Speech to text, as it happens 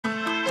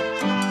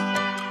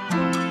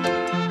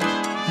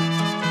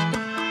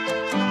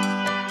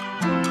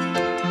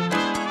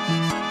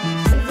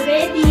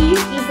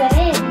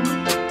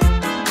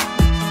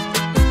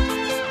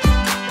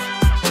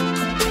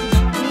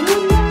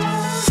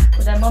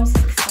Mom's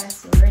sick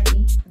spicy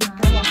already.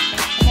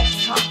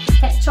 Ketchup.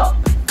 Ketchup.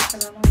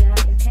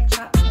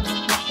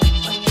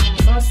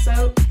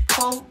 Also,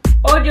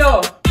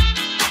 Pollo.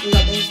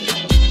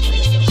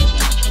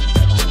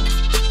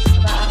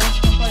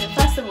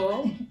 First of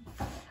all,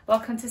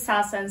 welcome to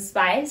Salsa and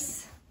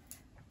Spice,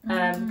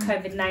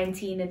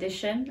 COVID-19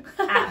 edition,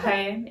 at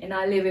home in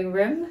our living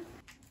room.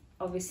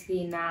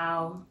 Obviously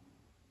now,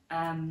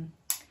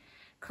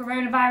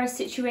 coronavirus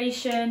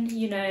situation,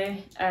 you know,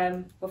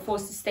 we're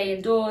forced to stay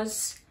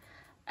indoors.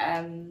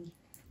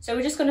 So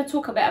we're just going to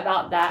talk a bit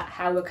about that,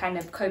 how we're kind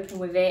of coping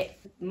with it.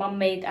 Mum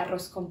made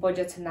arroz con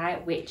pollo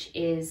tonight, which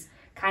is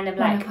kind of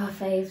like one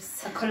of our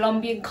faves. a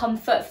Colombian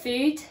comfort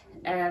food.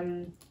 Yeah,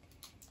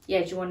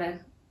 do you want to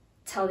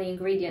tell the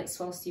ingredients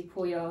whilst you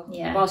pour your,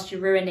 whilst you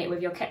ruin it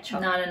with your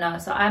ketchup? No.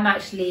 So I'm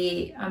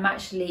actually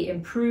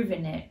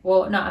improving it.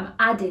 Well, no, I'm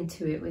adding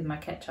to it with my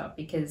ketchup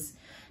because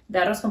the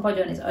arroz con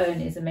pollo on its own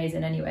is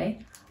amazing anyway.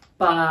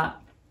 But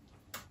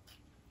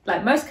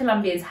like most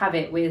Colombians have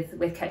it with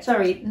ketchup.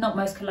 Sorry, not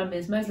most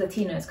Colombians, most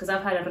Latinos, because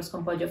I've had arroz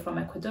con pollo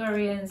from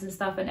Ecuadorians and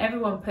stuff, and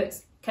everyone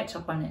puts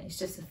ketchup on it. It's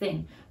just a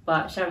thing.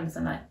 But Sharon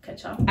doesn't like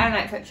ketchup. I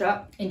like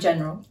ketchup In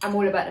general. I'm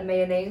all about the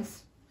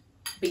mayonnaise.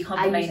 But you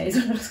can't put mayonnaise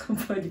on arroz con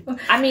pollo.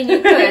 I mean,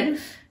 you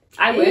could.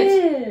 I would.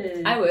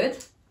 Ew. I would.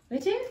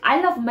 Would you? I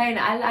love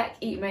mayonnaise. I like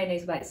eat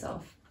mayonnaise by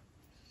itself.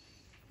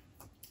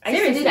 I used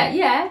to Seriously? do that.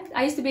 Yeah,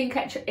 I used to be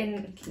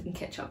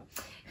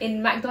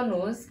in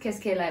McDonald's.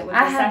 Qu'est-ce que like with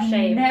I the have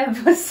sachet.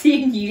 never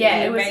seen you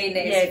Yeah, eat it was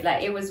mayonnaise. yeah,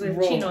 like it was with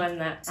raw. chino and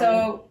that.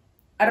 So,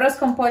 arroz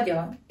con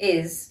pollo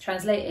is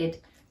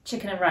translated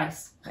chicken and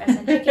rice. Rice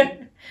and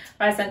chicken.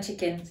 Rice and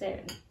chicken, So,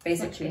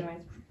 basically.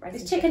 chicken, rice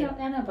It's and chicken,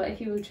 I know, but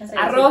if you would translate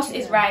Arroz it,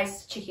 is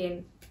rice,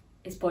 chicken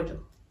is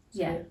pollo.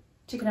 Yeah,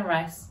 chicken and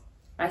rice.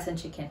 Rice and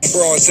chicken.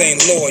 Bros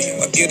ain't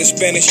loyal. I get a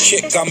Spanish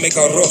chick, I make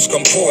arroz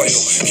con pollo.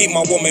 Keep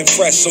my woman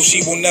fresh so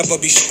she will never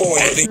be spoiled.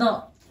 It's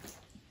not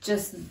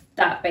just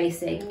that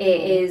basic. It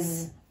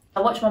is.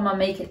 I watched my mum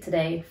make it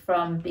today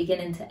from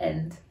beginning to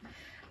end.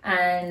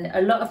 And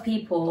a lot of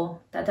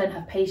people that don't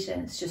have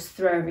patience just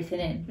throw everything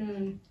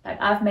in.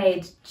 Like I've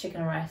made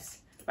chicken and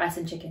rice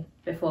and chicken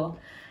before.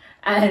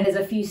 And there's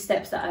a few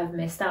steps that I've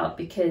missed out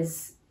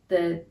because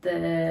the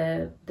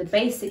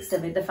basics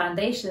of it, the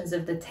foundations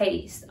of the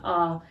taste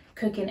are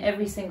cooking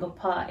every single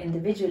part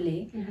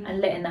individually and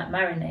letting that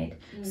marinate.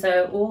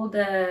 So all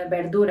the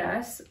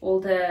verduras, all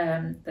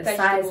the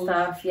side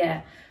stuff,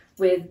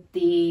 with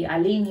the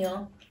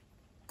aliño,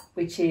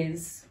 which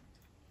is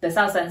the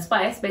salsa and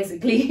spice,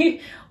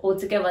 basically, all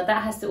together,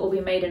 that has to all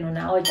be made in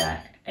una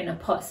olla, in a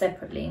pot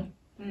separately.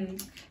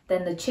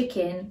 Then the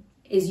chicken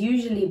is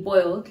usually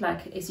boiled,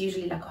 like it's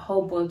usually like a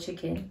whole boiled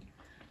chicken.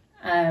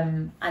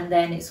 And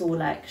then it's all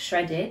like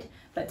shredded.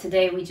 But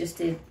today we just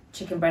did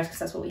chicken breast because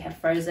that's what we had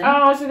frozen.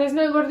 Oh, so there's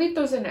no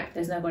gorditos in it?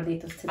 There's no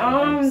gorditos today.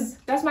 babes.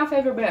 That's my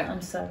favourite bit.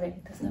 I'm sorry,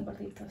 there's no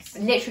gorditos.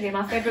 Literally,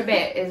 my favourite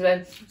bit is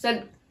when...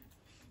 So,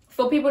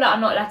 for people that are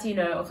not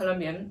Latino or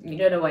Colombian, you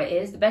don't know what it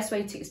is, the best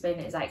way to explain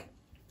it is like,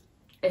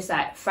 it's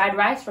like fried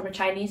rice from a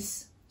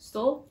Chinese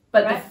store.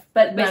 But right?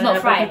 but it's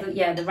not fried.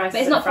 The rice.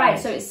 But it's not fried,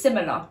 so it's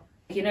similar.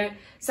 You know,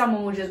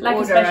 someone will just like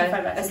order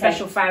a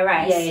special fried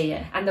rice.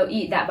 Yeah. And they'll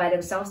eat that by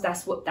themselves.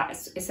 That's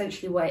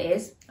essentially what it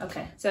is.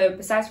 Okay. So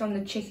besides from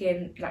the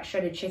chicken, like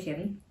shredded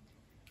chicken,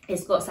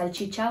 it's got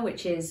salchicha,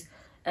 which is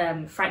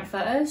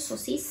frankfurters.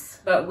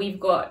 Saucisse. But we've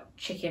got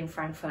chicken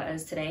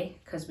frankfurters today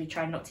because we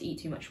try not to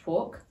eat too much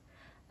pork.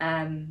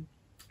 And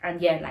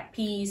yeah, like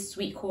peas,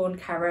 sweet corn,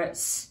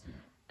 carrots.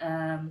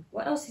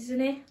 What else is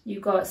in it?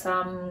 You've got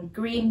some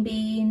green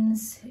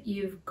beans.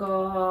 You've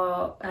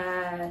got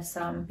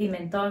some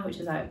pimenton, which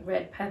is like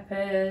red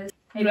peppers.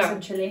 Maybe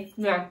some chili.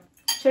 Yeah,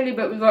 chili,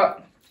 but we've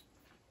got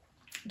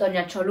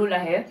Doña Cholula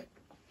here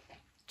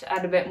to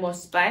add a bit more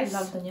spice.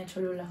 Love Doña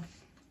Cholula.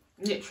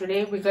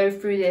 Literally, we go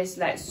through this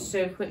like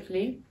so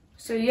quickly.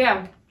 So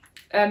yeah,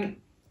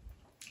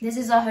 this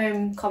is a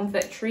home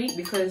comfort treat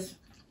because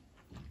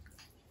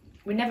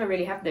we never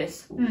really have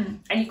this,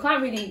 and you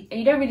don't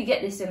really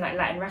get this in like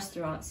Latin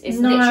restaurants. It's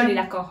literally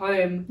like a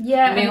home meal.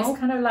 And it's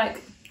kind of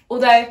like,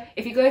 although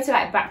if you go to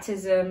like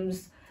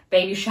baptisms,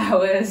 baby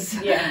showers,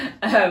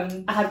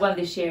 I had one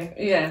this year.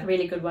 Yeah,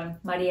 really good one.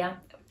 Maria,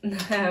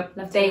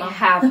 they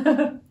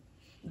have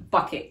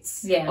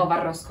buckets of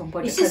arroz con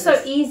pollo. It's just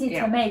so easy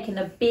to make in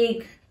a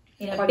big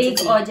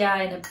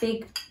olla, in a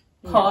big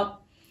pot.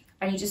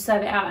 And you just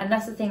serve it out, and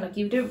that's the thing. Like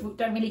you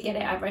don't really get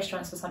it at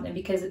restaurants or something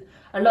because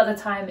a lot of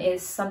the time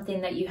it's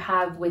something that you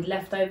have with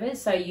leftovers.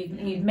 So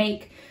you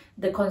make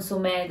the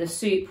consommé, the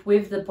soup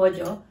with the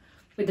pollo,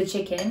 with the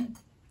chicken,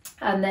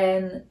 and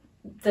then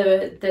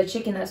the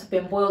chicken that's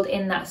been boiled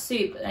in that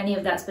soup. Any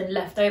of that's been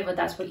left over,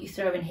 that's what you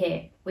throw in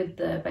here with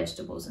the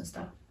vegetables and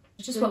stuff.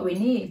 It's just what we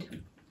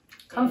need.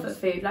 Comfort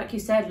food, like you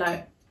said.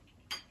 Like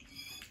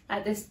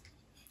at this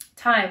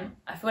time,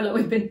 I feel like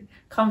we've been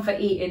comfort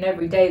eating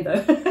every day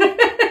though.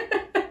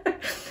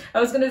 I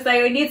was going to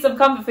say we need some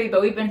comfort food,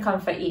 but we've been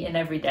comfort eating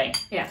every day.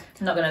 Yeah.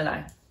 I'm not going to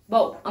lie.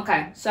 Well,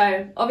 okay.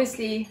 So,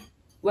 obviously,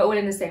 we're all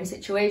in the same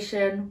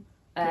situation.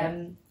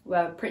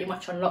 We're pretty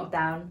much on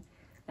lockdown.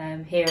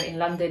 here in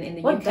London, in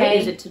the What UK. day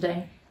is it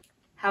today?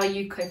 How are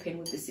you coping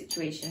with the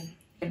situation?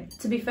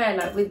 To be fair,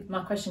 like with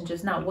my question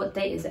just now, what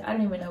date is it? I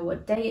don't even know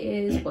what day it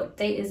is. What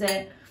date is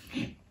it?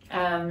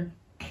 I'm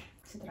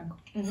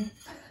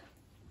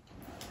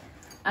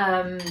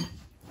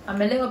a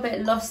little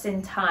bit lost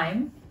in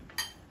time,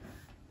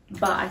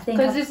 but I think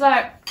because it's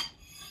like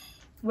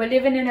we're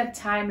living in a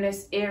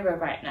timeless era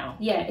right now.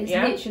 Yeah, it's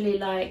literally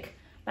like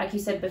you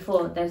said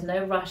before. There's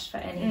no rush for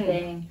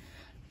anything.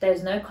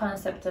 There's no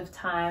concept of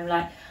time.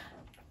 Like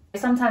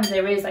sometimes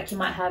there is, like you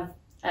might have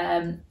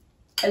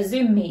a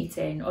Zoom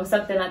meeting or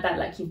something like that,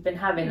 like you've been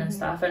having and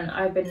stuff. And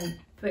I've been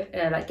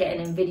like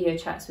getting in video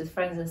chats with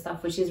friends and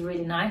stuff, which is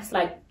really nice.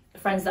 Like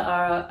friends that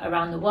are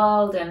around the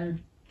world,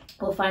 and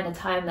we'll find a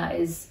time that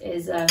is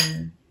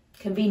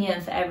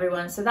convenient for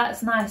everyone. So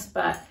that's nice,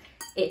 but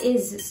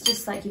it's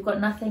just like you've got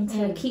nothing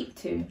to keep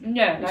to.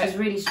 Yeah, which is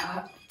really.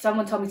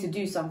 Someone told me to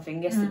do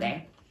something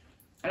yesterday,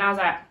 and I was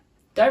like,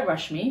 "Don't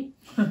rush me."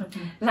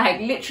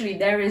 Like literally,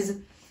 there is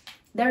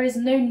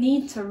no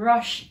need to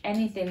rush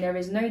anything. There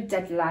is no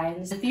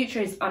deadlines. The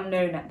future is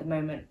unknown at the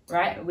moment,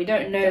 right? We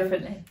don't know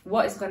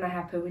what is going to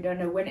happen. We don't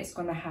know when it's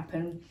going to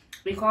happen.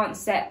 We can't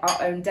set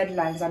our own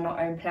deadlines and our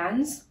own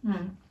plans.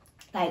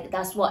 Like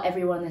that's what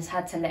everyone has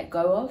had to let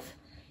go of,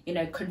 you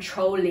know,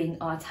 controlling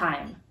our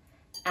time.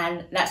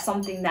 And that's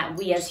something that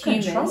we as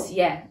humans,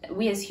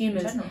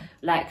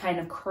 like kind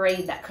of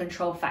crave that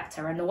control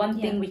factor. And the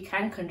one thing we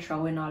can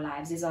control in our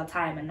lives is our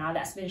time. And now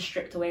that's been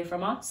stripped away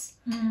from us.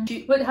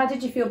 How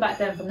did you feel back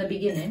then from the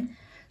beginning?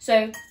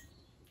 So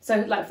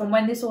like from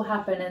when this all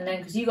happened, and then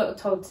because you got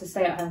told to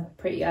stay at home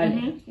pretty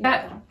early.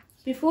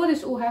 Before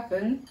this all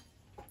happened,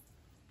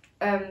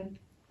 I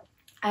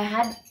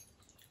had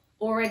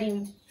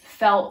already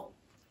felt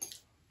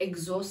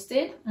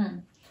exhausted.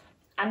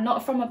 And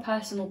not from a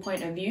personal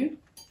point of view.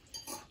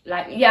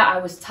 Like, yeah, I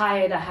was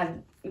tired.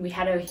 We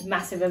had a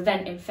massive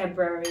event in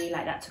February,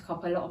 like that took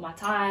up a lot of my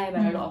time,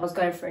 and I was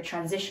going through a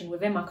transition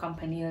within my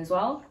company as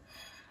well.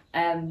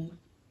 And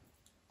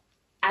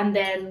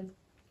then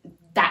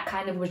that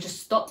kind of was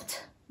just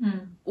stopped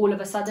all of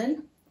a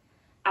sudden.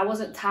 I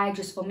wasn't tired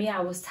just for me,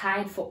 I was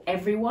tired for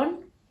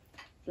everyone.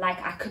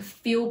 Like I could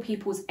feel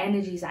people's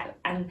energies out,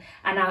 and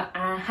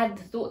I had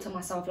the thought to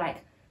myself,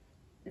 like,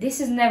 this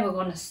is never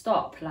gonna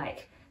stop.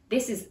 Like,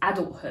 this is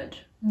adulthood.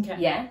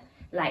 Yeah,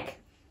 like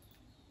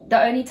the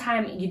only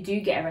time you do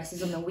get a rest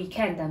is on the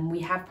weekend, and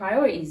we have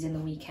priorities in the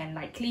weekend,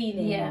 like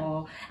cleaning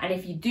and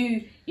if you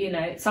do, you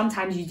know,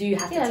 sometimes you do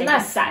have to take a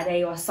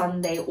Saturday or a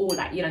Sunday, or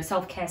like, you know,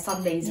 self-care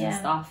Sundays and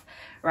stuff,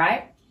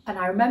 right? And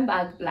I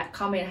remember like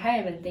coming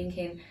home and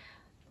thinking,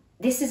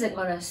 this isn't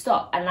gonna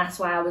stop. And that's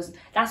why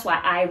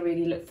I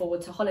really look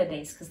forward to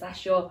holidays, because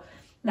that's your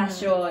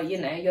you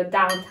know, your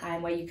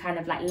downtime where you kind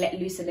of like let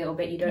loose a little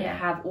bit. You don't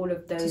have all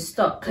of those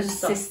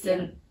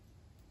consistent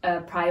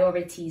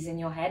priorities in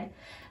your head.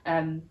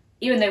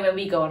 Even though when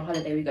we go on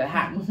holiday we go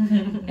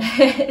ham,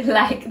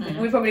 like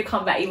we probably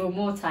come back even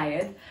more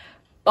tired.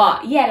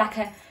 But yeah, like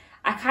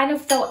I kind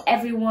of felt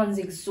everyone's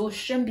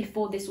exhaustion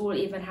before this all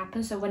even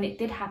happened. So when it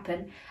did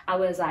happen, I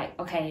was like,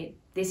 okay,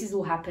 this is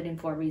all happening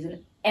for a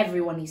reason.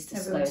 Everyone needs to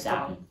slow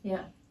down.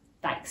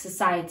 Like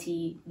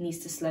society needs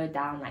to slow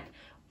down. Like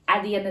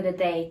at the end of the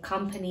day,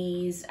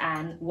 companies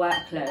and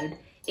workload,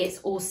 it's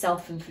all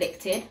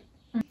self-inflicted.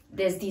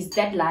 There's these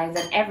deadlines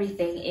and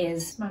everything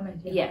is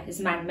man-made. It's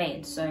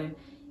man-made. So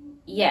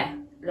yeah,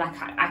 like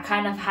I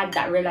kind of had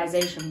that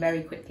realization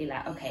very quickly,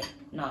 like, okay,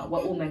 no,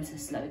 we're all meant to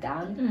slow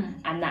down,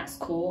 and that's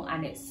cool.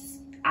 And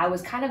I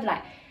was kind of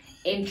like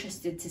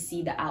interested to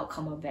see the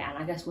outcome of it, and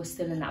I guess we're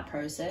still in that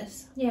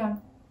process. Yeah,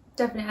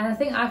 definitely. And I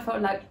think I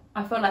felt like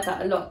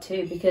that a lot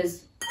too,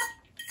 because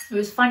it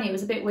was funny. It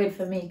was a bit weird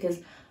for me because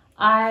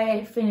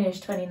I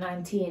finished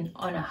 2019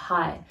 on a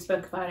high. I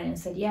spoke about it and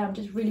said, yeah, I'm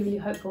just really, really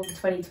hopeful for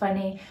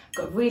 2020.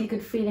 Got a really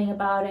good feeling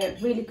about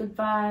it, really good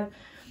vibe.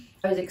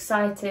 I was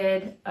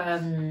excited.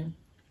 I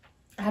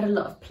had a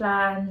lot of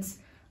plans.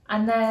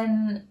 And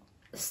then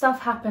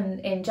stuff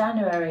happened in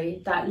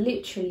January that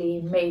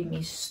literally made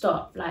me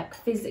stop. Like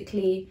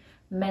physically,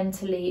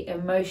 mentally,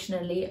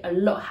 emotionally, a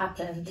lot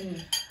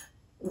happened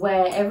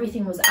where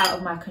everything was out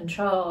of my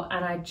control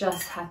and I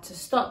just had to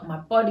stop. My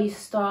body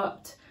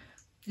stopped.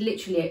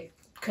 Literally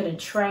couldn't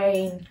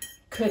train,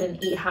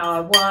 couldn't eat how I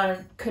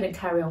want, couldn't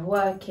carry on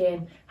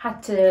working,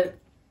 had to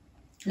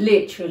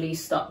literally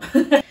stop.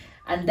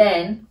 And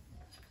then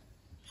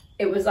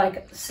it was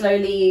like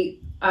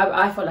slowly,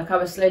 I felt like I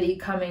was slowly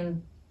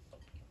coming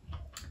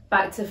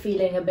back to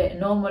feeling a bit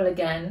normal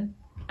again,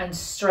 and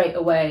straight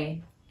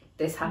away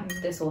this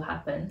all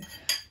happened.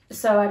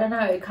 So I don't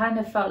know, it kind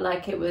of felt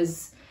like it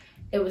was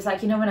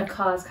like, you know, when a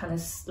car's kind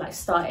of like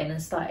starting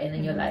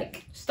and you're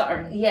like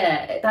stuttering.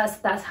 Yeah,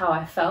 that's how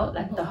I felt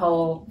like the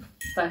whole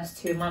first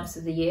 2 months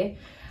of the year.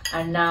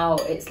 And now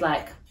it's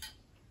like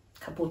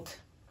kaput.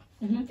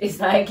 It's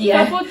like,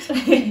 yeah,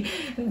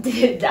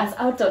 das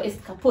Auto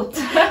ist kaputt.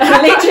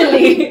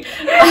 Literally,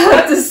 I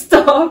had to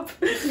stop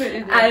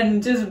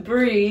and just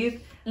breathe.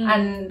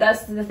 And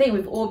that's the thing,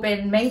 we've all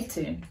been made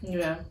to.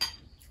 Yeah.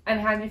 And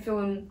how do you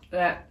feel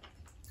that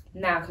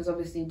now? Because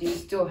obviously, do you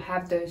still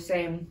have those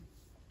same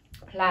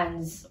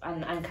plans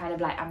and kind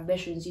of like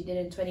ambitions you did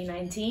in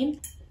 2019?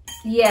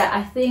 Yeah,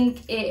 I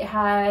think it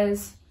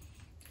has.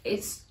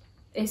 It's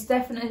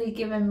definitely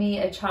given me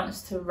a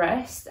chance to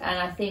rest, and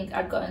I think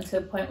I've gotten to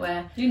a point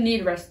where you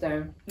need rest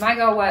though. My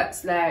girl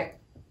works like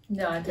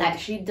no, I don't. Like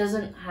she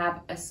doesn't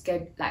have a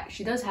schedule. Like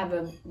she does have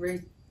a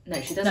route. No,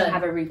 she doesn't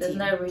have a routine. There's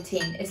no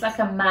routine. It's like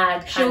a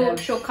mad.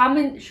 She'll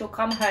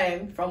come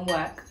home from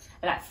work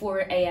at like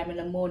 4 a.m. in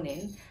the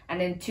morning, and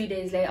then 2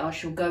 days later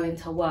she'll go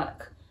into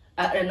work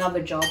at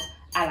another job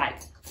at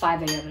like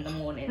 5 a.m. in the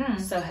morning.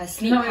 So her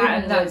sleep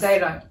pattern was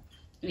daylight.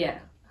 Yeah,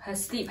 her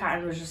sleep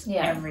pattern was just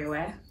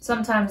everywhere.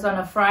 Sometimes on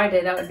a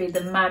Friday that would be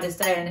the maddest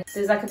day, and it's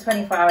like a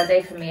 24-hour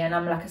day for me, and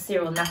I'm like a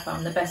serial napper.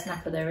 I'm the best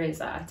napper there is.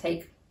 Like, I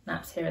take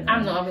naps here and there.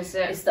 I'm the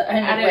opposite. It's the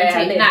only I way don't I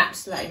take live.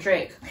 naps like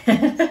Drake.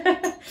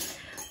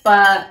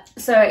 But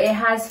so it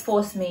has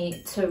forced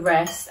me to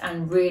rest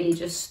and really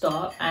just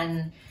stop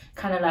and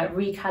kind of like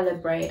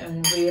recalibrate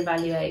and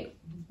reevaluate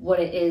what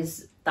it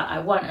is that I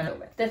want.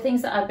 And the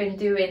things that I've been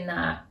doing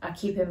that are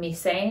keeping me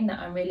sane, that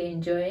I'm really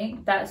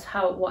enjoying, that's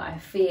what I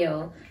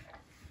feel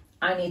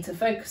I need to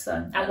focus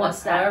on and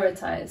what's that?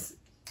 Prioritize.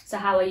 So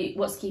how are you?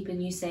 What's keeping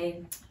you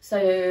sane?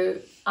 So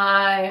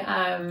I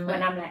am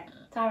when I'm like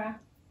Tara.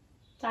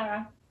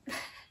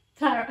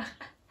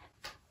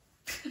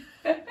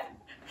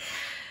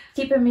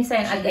 keeping me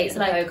sane. I hate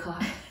like poker.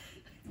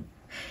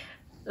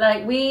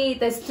 Like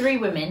there's 3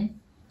 women,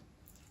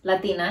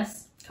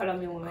 Latinas,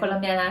 Colombian women.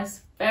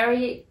 Colombianas.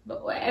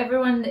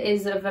 Everyone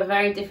is of a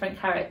very different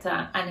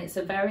character, and it's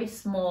a very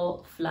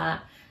small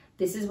flat.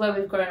 This is where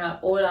we've grown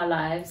up all our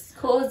lives.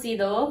 Cozy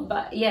though.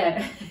 But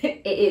yeah,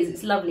 it is.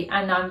 It's lovely,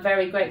 and I'm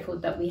very grateful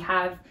that we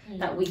have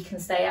that we can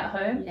stay at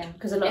home. Yeah,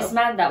 because it's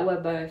mad that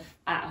we're both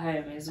at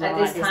home as well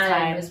at this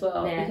time as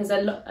well. Yeah. Because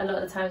a lot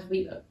of the times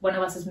one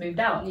of us has moved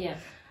out. Yeah.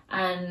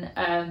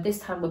 And this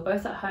time we're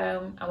both at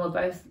home, and we're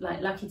both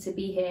like lucky to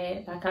be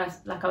here. Like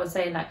I was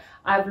saying, like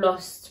I've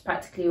lost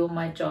practically all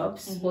my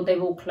jobs, or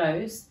they've all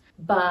closed.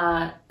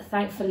 But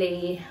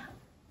thankfully,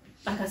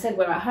 like I said,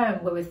 we're at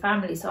home, we're with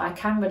family, so I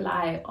can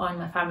rely on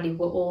my family.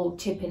 We're all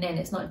chipping in.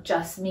 It's not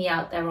just me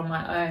out there on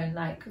my own,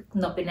 like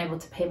not being able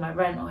to pay my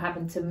rent or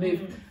having to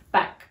move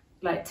back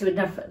like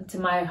to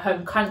my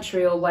home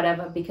country or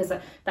whatever, because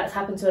that's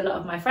happened to a lot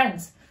of my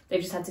friends. They've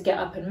just had to get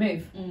up and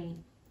move.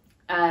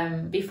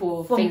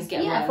 Before things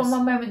get worse. From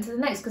one moment to the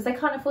next, because they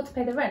can't afford to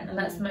pay the rent, and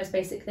that's the most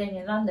basic thing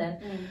in London.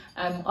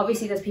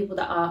 Obviously there's people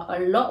that are a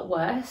lot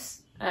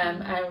worse,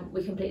 and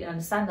we completely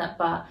understand that,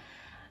 but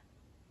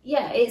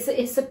yeah, it's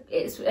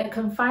a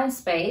confined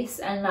space,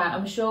 and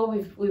I'm sure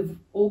we've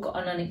all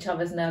gotten on each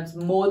other's nerves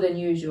more than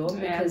usual,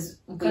 because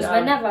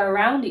we're never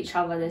around each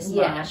other this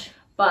much.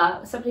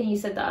 But something you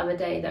said the other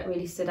day that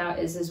really stood out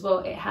is as well,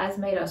 it has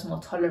made us more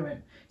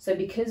tolerant. So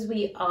because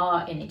we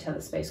are in each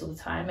other's space all the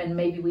time, and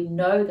maybe we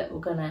know that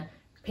we're gonna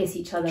piss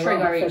each other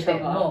off a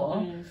bit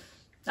more,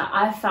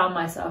 I found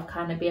myself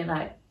kind of being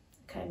like,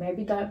 okay,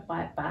 maybe don't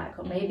bite back,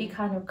 or maybe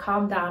kind of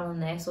calm down on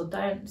this, or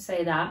don't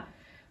say that,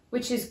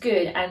 which is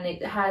good. And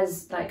it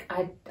has, like,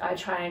 I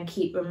try and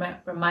keep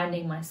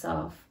reminding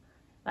myself,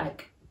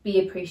 like, be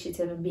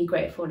appreciative and be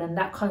grateful, and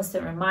that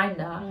constant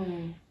reminder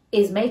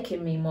is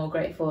making me more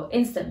grateful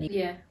instantly.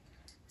 Yeah,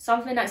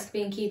 something that's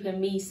been keeping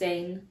me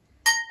sane.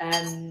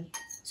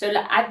 So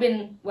like, I've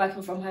been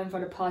working from home for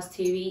the past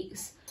 2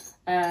 weeks.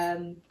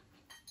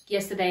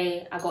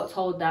 Yesterday I got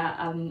told that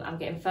I'm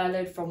getting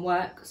furloughed from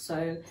work,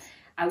 so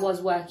I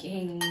was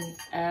working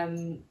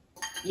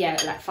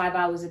like 5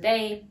 hours a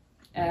day.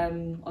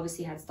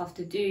 Obviously had stuff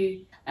to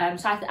do.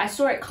 So I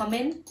saw it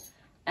coming,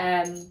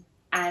 and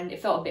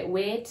it felt a bit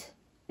weird.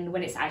 And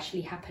when it's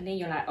actually happening,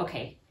 you're like,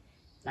 okay,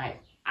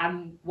 like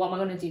what am I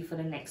gonna do for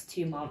the next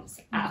 2 months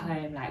at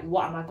home? Like,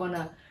 what am I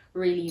gonna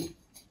really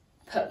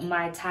put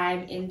my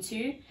time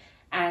into?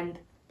 And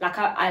like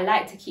I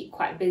like to keep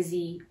quite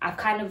busy. I've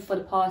kind of, for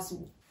the past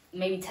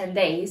maybe 10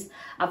 days,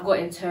 I've got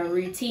into a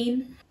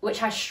routine,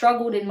 which I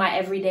struggled in my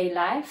everyday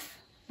life,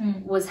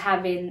 was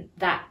having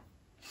that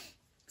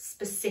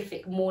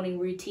specific morning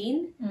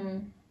routine.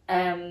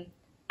 And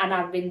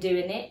I've been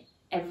doing it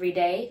every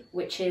day,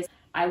 which is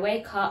I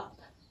wake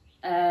up,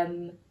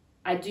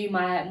 I do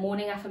my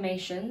morning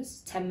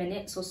affirmations, 10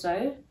 minutes or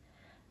so.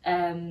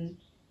 Then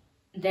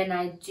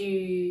I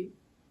do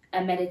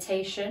a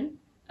meditation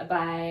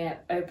by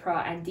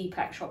Oprah and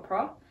Deepak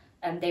Chopra.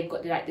 They've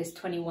got like this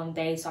 21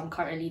 days, so I'm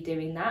currently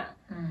doing that.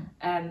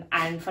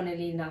 And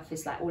funnily enough,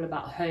 it's like all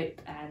about hope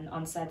and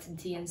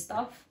uncertainty and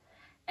stuff.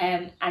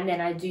 And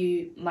then I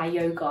do my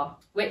yoga,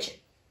 which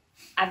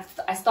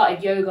I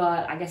started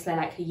yoga, I guess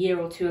like a year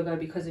or 2 ago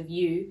because of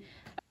you.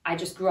 I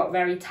just grew up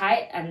very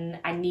tight and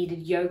I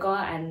needed yoga,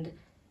 and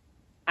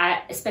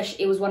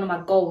especially it was one of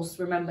my goals,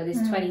 remember this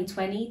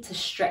 2020, to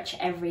stretch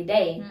every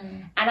day.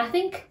 And I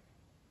think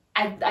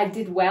I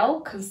did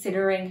well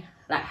considering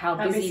like how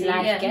busy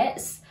life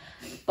gets.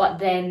 But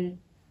then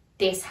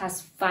this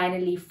has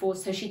finally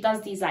forced, so she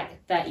does these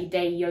like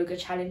 30-day yoga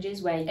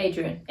challenges where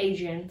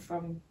Adrian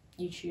from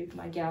YouTube,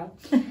 my girl,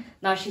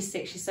 now she's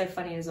 6, she's so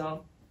funny as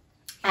well.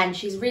 And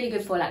she's really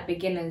good for like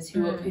beginners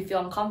who feel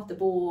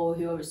uncomfortable, or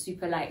who are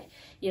super like,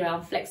 you know,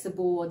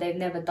 inflexible, or they've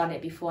never done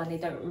it before and they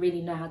don't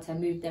really know how to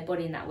move their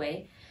body in that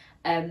way.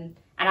 And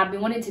I've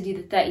been wanting to do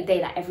the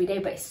 30-day like every day,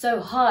 but it's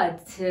so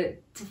hard to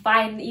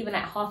find even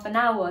like half an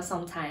hour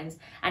sometimes.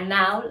 And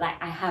now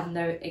like I have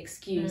no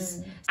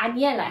excuse. And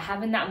yeah, like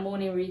having that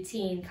morning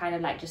routine kind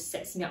of like just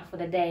sets me up for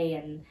the day.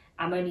 And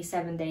I'm only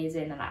 7 days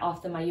in, and like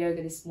after my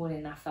yoga this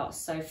morning, I felt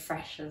so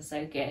fresh and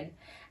so good.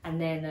 And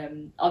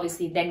then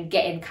obviously then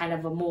getting kind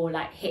of a more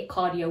like HIIT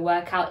cardio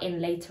workout in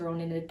later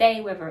on in the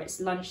day, whether it's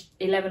lunch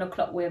 11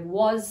 o'clock with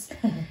Was,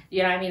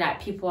 you know what I mean?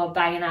 Like people are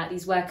banging out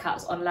these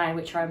workouts online,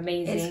 which are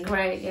amazing. It's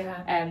great,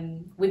 yeah.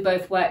 We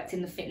both worked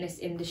in the fitness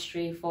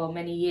industry for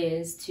many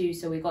years too,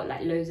 so we got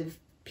like loads of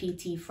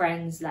PT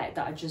friends like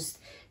that are just,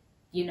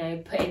 you know,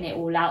 putting it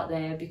all out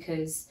there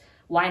because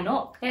why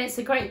not? Yeah, it's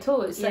a great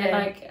tool. It's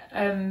like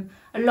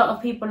a lot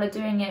of people are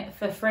doing it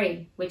for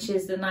free, which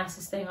is the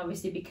nicest thing,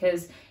 obviously,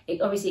 because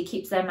it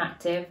keeps them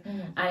active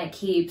and it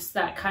keeps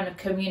that kind of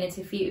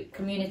community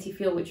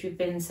feel, which we've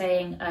been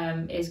saying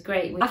is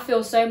great. I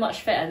feel so much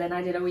fitter than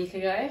I did a week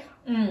ago,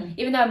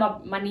 even though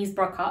my knees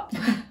broke up.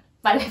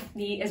 My left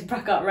knee is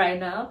broke up right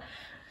now.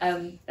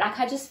 Like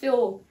I just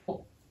feel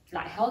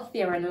like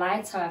healthier and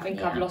lighter. I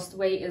think I've lost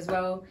weight as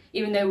well,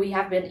 even though we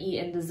have been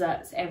eating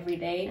desserts every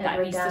day.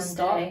 That needs to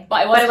stop. Day.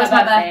 But it was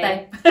my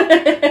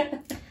birthday.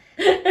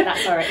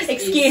 That's our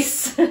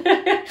excuse.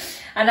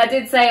 And I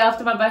did say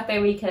after my birthday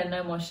weekend,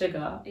 no more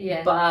sugar.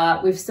 Yeah.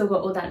 But we've still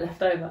got all that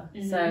left over,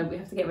 so we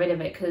have to get rid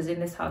of it because in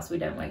this house we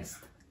don't waste.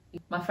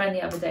 My friend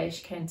the other day,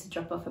 she came to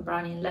drop off a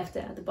brownie and left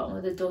it at the bottom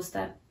of the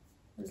doorstep.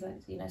 It was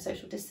like, you know,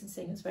 social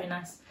distancing. It's very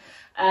nice.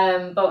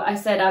 But I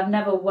said I've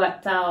never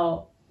worked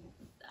out.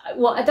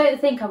 Well, I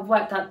don't think I've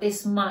worked out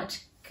this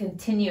much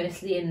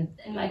continuously in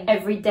like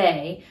every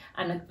day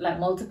and like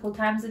multiple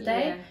times a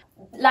day.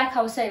 Like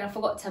I was saying, I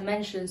forgot to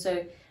mention,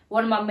 so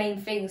one of my main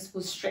things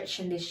was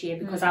stretching this year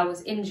because I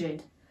was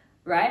injured,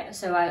 right?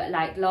 So I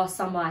like last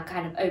summer I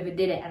kind of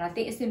overdid it, and I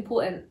think it's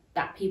important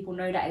that people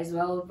know that as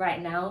well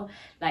right now.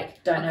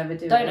 Like don't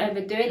overdo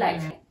it.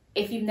 Like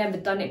if you've never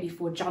done it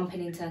before,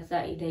 jumping into a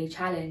 30-day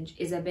challenge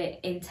is a bit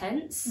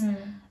intense.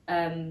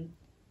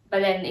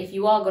 But then if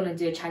you are going to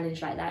do a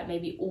challenge like that,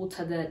 maybe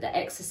alter the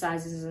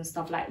exercises and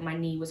stuff. Like my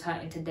knee was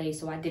hurting today,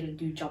 so I didn't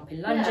do jumping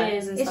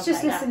lunges and stuff like that. It's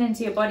just listening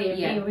to your body and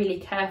being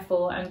really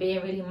careful and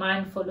being really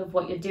mindful of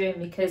what you're doing,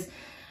 because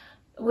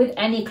with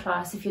any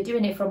class, if you're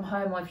doing it from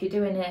home or if you're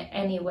doing it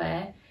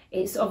anywhere,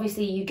 it's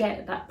obviously you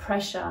get that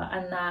pressure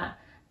and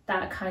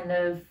that kind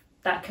of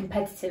that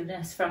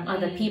competitiveness from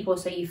other people,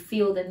 so you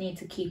feel the need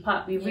to keep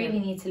up. You really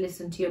need to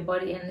listen to your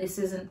body, and this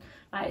isn't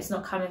like, it's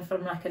not coming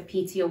from like a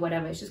PT or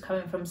whatever, it's just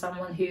coming from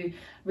someone who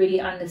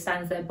really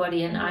understands their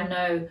body. And I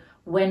know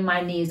when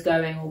my knee is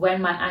going or when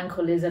my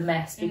ankle is a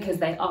mess, because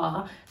they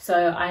are,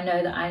 so I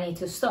know that I need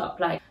to stop.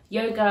 Like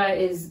yoga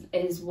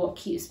is what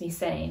keeps me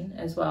sane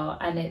as well,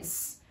 and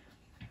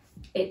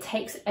it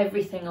takes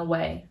everything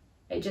away.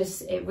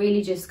 It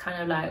really just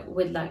kind of like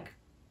with like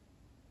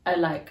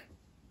a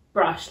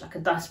brush, like a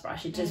dust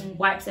brush, it just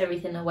wipes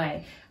everything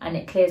away and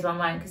it clears my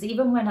mind. Because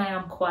even when I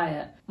am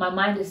quiet, my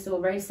mind is still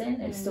racing,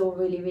 it's still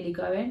really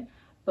going.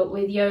 But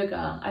with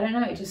yoga, I don't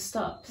know, it just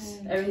stops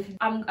everything.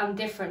 I'm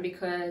different,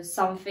 because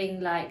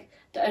something like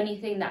the only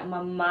thing that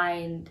my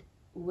mind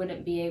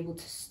wouldn't be able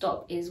to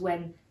stop is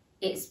when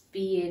it's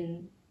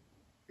being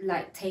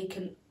like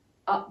taken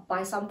up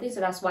by something. So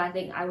that's why I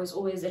think I was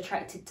always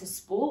attracted to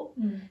sport,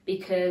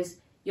 because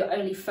you're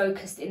only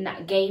focused in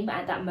that game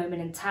at that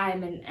moment in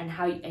time, and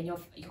how you're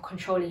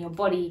controlling your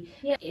body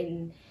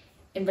in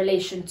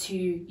relation to,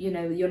 you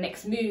know, your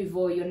next move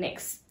or your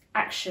next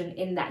action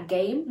in that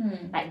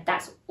game. Like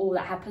that's all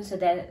that happens, so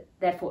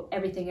therefore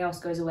everything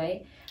else goes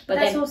away. But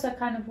that's also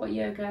kind of what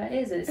yoga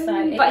is. It's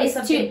like but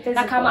it's too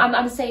like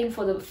I'm saying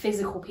for the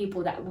physical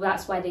people,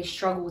 that's why they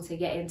struggle to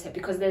get into it,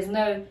 because there's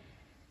no,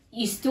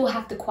 you still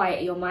have to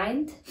quiet your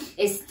mind.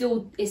 It's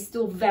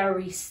still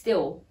very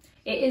still.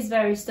 It is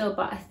very still,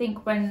 but I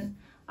think when,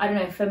 I don't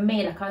know, for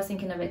me, like I was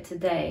thinking of it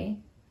today,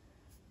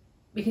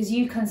 because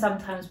you can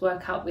sometimes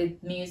work out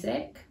with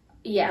music.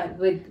 Yeah,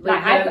 with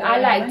like I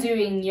like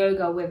doing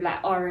yoga with like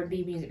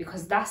R&B music,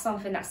 because that's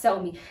something that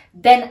settled me.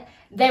 Then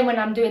when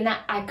I'm doing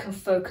that, I can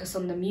focus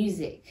on the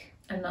music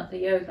and not the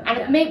yoga.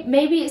 And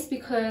maybe it's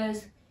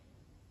because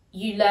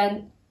you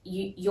learn,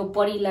 your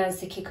body learns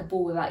to kick a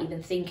ball without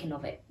even thinking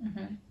of it,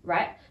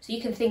 right? So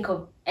you can think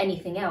of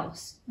anything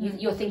else.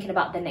 You're thinking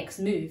about the next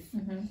move.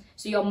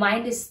 So your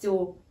mind is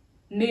still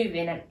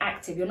moving and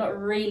active. You're not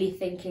really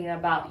thinking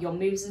about your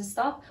moves and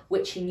stuff,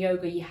 which in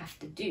yoga you have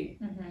to do.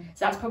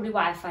 So that's probably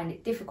why I find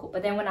it difficult.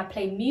 But then when I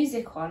play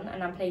music on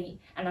and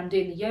I'm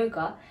doing the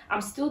yoga,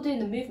 I'm still doing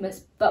the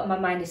movements, but my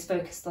mind is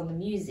focused on the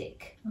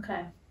music.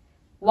 Okay.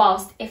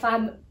 Whilst if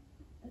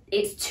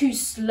it's too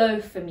slow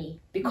for me,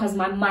 because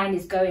my mind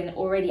is going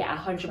already at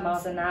 100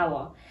 miles an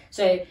hour.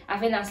 So I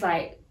think that's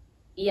like,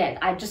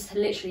 I just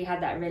literally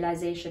had that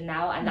realization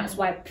now, and that's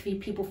why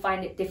people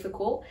find it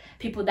difficult.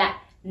 People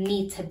that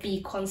need to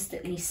be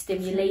constantly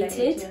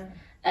stimulated,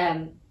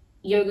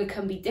 yoga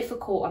can be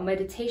difficult or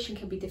meditation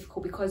can be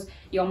difficult because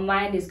your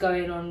mind is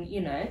going on,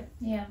 you know,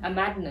 a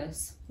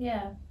madness.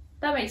 Yeah,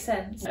 that makes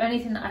sense. The only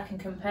thing that I can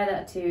compare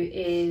that to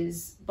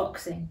is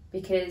boxing,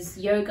 because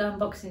yoga and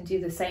boxing do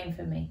the same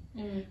for me.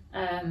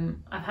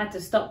 I've had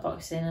to stop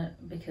boxing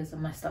because I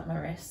messed up my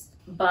wrist.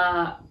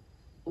 But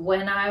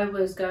when I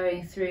was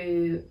going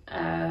through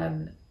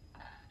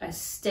a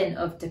stint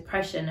of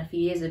depression a few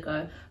years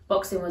ago,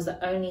 boxing was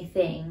the only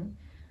thing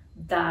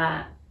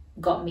that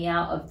got me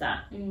out of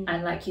that.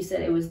 And like you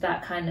said, it was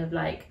that kind of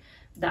like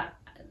that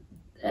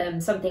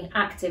something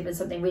active and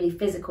something really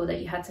physical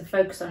that you had to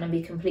focus on and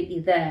be completely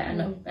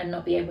there and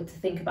not be able to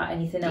think about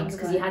anything else,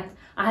 because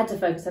I had to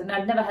focus. And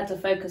I'd never had to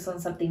focus on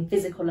something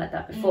physical like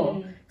that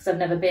before, because I've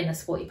never been a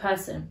sporty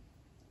person.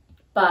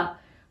 But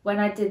when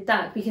I did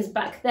that, because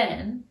back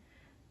then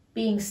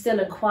being still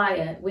and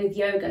quiet with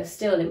yoga,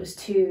 still it was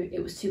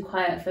too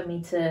quiet for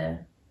me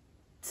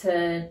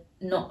to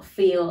not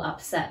feel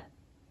upset.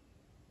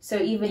 So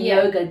even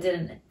yoga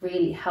didn't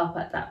really help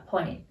at that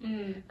point.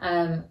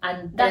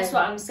 And that's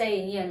what I'm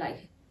saying. Yeah,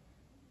 like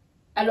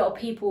a lot of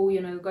people, you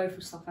know, go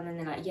through stuff and then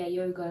they're like, yeah,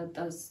 yoga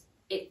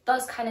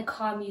does kind of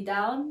calm you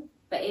down,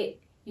 but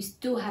you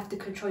still have to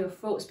control your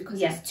thoughts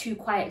because it's too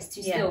quiet, it's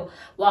too still.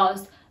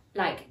 Whilst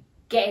like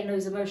getting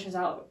those emotions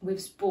out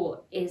with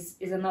sport is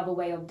another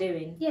way of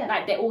doing. Yeah,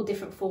 like they're all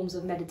different forms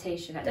of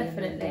meditation at the end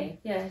of the day.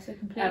 Yeah, so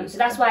completely. So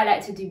that's why I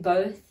like to do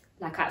both.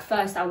 Like at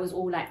first I was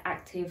all like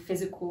active,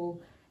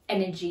 physical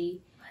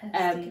energy,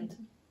 and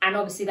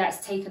obviously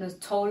that's taken a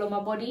toll on my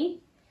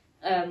body.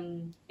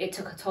 It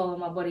took a toll on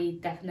my body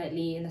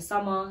definitely in the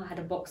summer. I had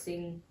a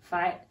boxing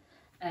fight,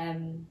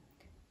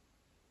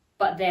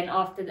 but then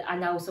after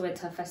and I also went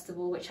to a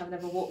festival, which I've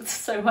never walked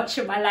so much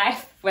in my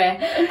life, where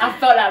I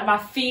felt like my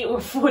feet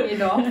were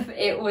falling off.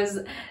 It was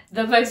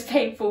the most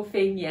painful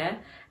thing,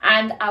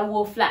 and I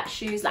wore flat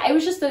shoes. Like it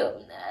was just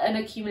an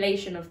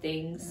accumulation of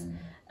things.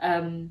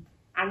 And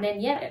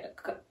then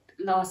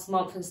last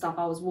month and stuff,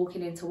 I was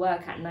walking into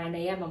work at 9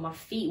 a.m. and my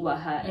feet were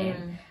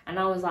hurting, and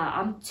I was like,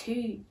 I'm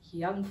too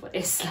young for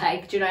this.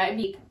 Like, do you know what I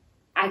mean?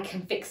 I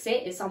can fix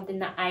it. It's something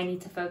that I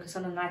need to focus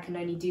on, and I can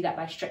only do that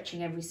by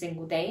stretching every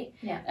single day.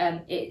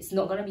 It's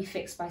not going to be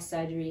fixed by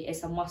surgery.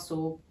 It's a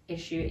muscle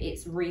issue.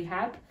 It's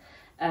rehab.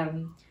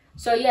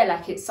 So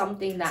like it's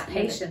something that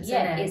patience.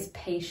 It's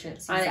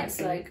patience. Exactly. And it's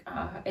like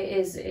it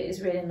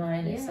is really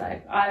annoying. It's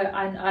like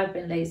I've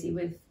been lazy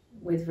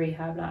with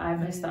rehab. Like I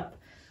messed up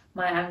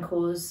my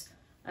ankles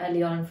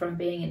early on from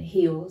being in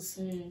heels,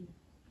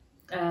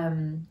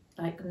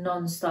 like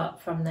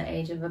non-stop from the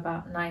age of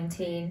about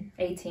 19,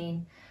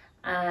 18,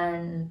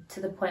 and to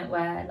the point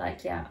where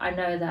like I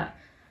know that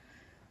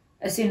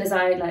as soon as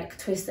I like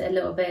twist it a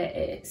little bit,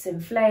 it's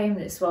inflamed,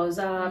 it swells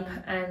up,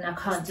 and I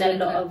can't do a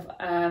lot of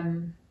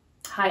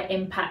high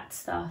impact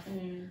stuff.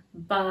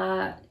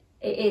 But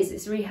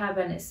it's rehab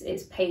and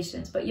it's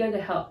patience, but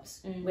yoga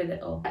helps with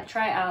it all.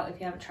 Try it out if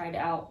you haven't tried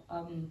it out,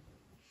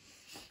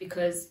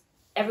 because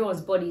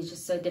everyone's body is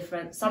just so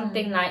different.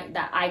 Something like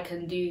that I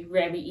can do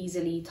very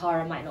easily,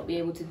 Tara might not be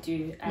able to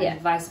do,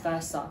 and vice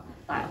versa.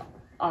 Like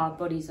our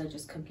bodies are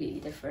just completely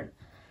different.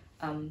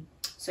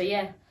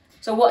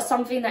 So what's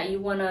something that you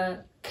want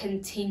to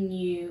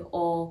continue,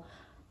 or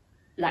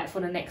like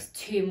for the next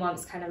 2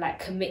 months kind of like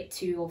commit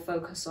to or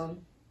focus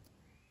on?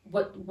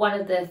 One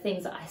of the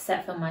things that I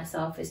set for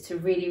myself is to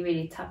really,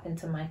 really tap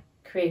into my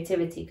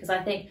creativity, because I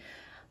think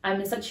I'm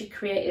in such a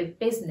creative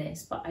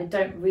business, but I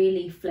don't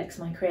really flex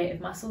my creative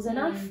muscles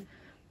enough.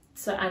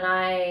 So, and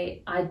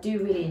I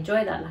do really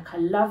enjoy that. Like I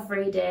love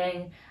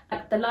reading.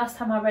 Like the last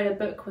time I read a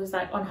book was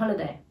like on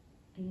holiday.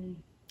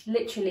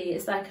 Literally,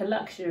 it's like a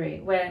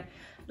luxury where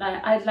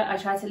like I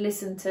try to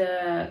listen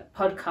to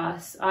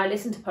podcasts. I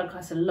listen to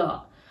podcasts a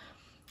lot.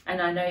 And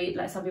I know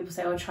like some people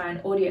say, oh, try an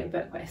audio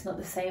book, but it's not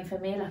the same for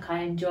me. Like I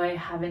enjoy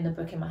having the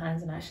book in my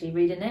hands and actually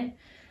reading it.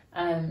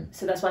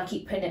 So that's why I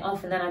keep putting it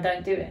off and then I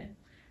don't do it.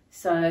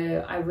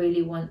 So I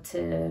really want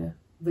to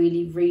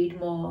really read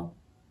more,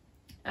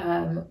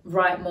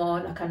 write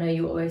more. Like I know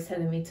you're always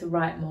telling me to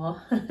write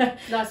more.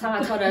 Last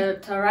time I told her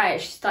to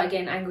write, she started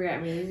getting angry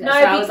at me. So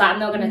I was like, I'm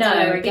not going to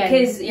tell her again.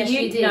 Because yes,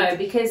 you did. No,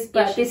 because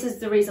but this is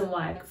the reason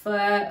why.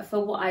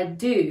 For what I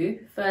do,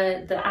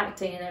 for the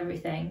acting and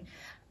everything,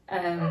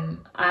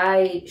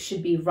 I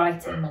should be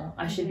writing more.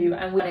 I should be,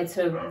 and we wanted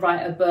to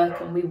write a book,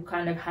 and we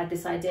kind of had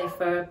this idea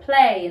for a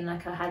play, and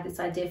like I had this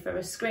idea for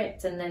a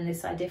script, and then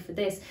this idea for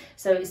this.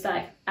 So it's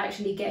like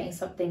actually getting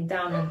something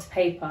down onto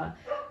paper,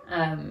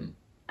 and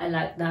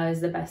like now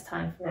is the best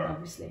time for it,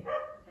 obviously.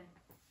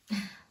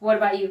 What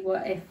about you?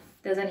 What if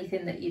there's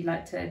anything that you'd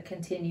like to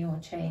continue or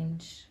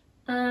change?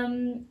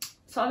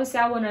 So obviously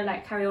I want to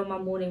like carry on my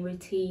morning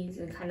routines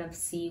and kind of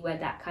see where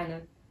that kind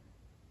of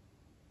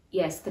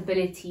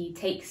stability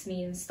takes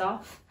me and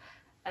stuff.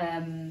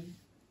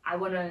 I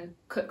want to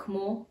cook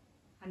more.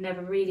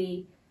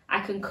 I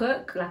can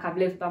cook, like I've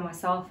lived by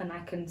myself and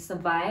I can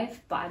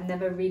survive, but I've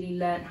never really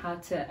learned how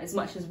to, as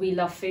much as we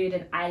love food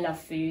and I love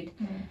food,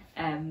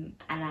 and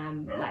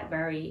I'm like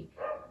very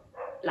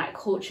like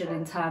cultured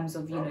in terms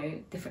of, you know,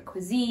 different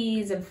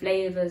cuisines and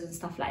flavors and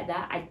stuff like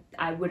that.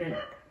 I want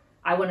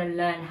to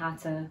learn how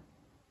to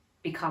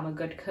become a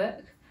good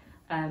cook,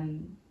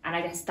 and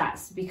I guess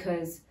that's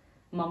because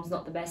mum's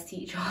not the best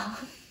teacher.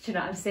 Do you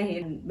know what I'm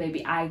saying?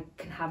 Maybe I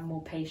can have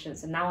more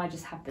patience, and now I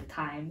just have the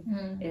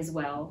time as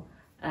well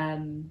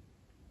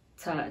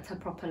to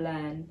proper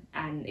learn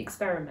and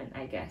experiment,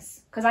 I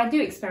guess, because I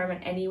do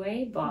experiment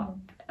anyway, but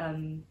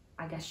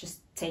I guess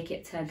just take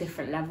it to a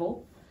different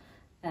level.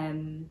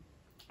 And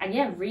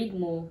yeah, read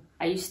more.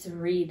 I used to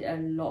read a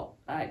lot,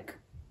 like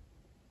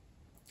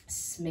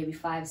maybe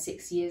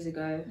 5-6 years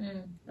ago,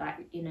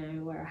 like, you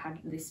know, where I had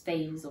this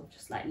phase of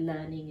just like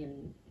learning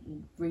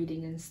and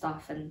reading and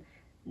stuff. And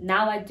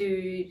now I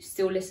do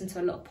still listen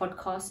to a lot of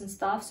podcasts and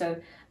stuff. So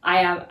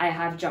I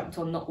have jumped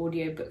on the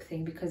audiobook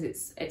thing because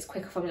it's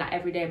quicker for me. Like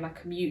every day in my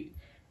commute,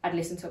 I'd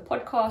listen to a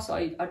podcast, or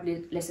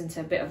I'd listen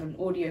to a bit of an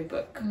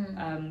audiobook,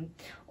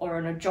 or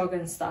on a jog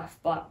and stuff.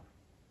 But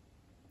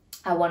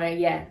I want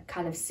to,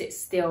 kind of sit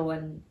still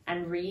and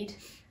read,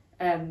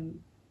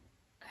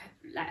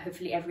 like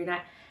hopefully every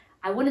night.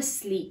 I want to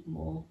sleep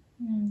more.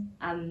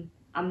 I'm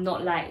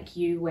not like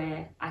you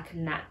where I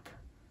can nap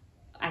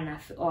and I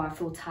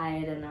feel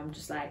tired and I'm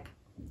just like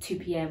 2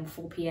 p.m,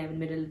 4 p.m. in the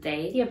middle of the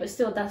day. Yeah, but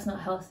still, that's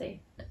not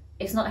healthy.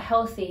 It's not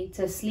healthy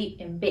to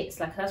sleep in bits.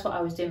 Like that's what I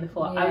was doing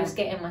before. I was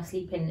getting my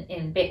sleep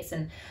in bits,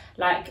 and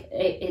like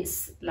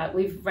it's like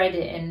we've read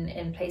it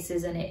in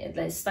places, and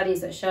there's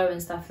studies that show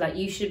and stuff, like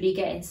you should be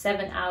getting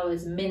 7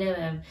 hours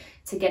minimum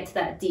to get to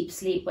that deep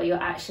sleep where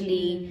you're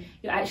actually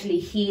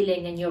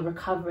healing and you're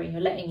recovering.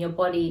 You're letting your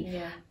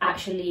body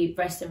actually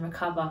rest and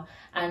recover.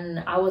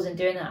 And I wasn't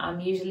doing that. I'm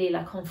usually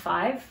like on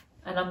 5.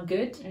 And I'm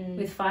good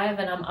with 5,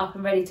 and I'm up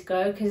and ready to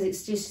go, because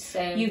it's just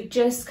you've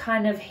just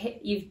kind of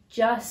you've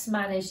just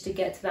managed to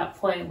get to that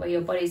point where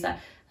your body's like,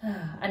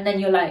 and then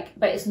you're like,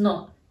 but it's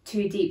not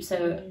too deep.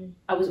 So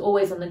I was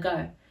always on the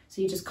go,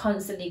 so you're just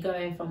constantly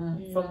going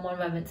from one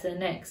moment to the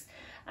next.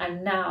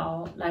 And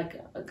now,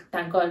 like,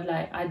 thank God,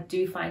 like I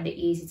do find it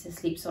easy to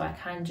sleep, so I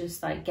can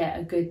just like get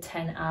a good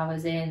 10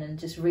 hours in and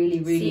just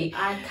really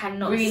I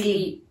cannot really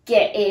sleep.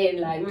 Get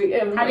in. Like,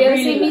 have you ever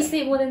seen me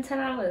sleep more than 10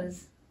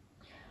 hours?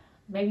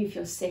 Maybe if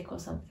you're sick or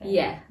something.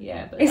 Yeah,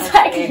 but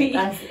exactly.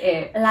 That's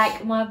it.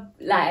 Like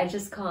I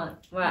just can't.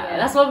 Right,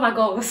 that's one of my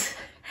goals.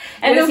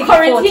 And the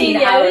quarantine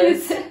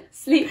hours.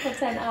 Sleep for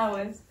 10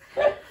 hours.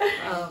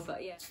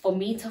 But yeah, for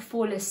me to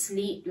fall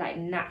asleep like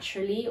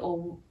naturally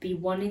or be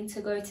wanting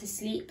to go to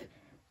sleep,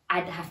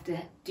 I'd have to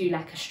do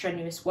like a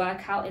strenuous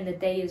workout in the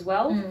day as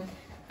well.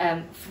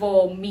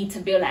 For me to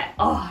be like,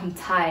 oh, I'm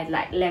tired,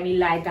 like let me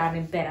lie down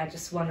in bed, I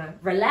just want to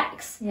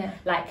relax. Yeah.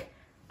 Like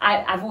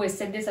I've always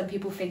said this and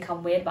people think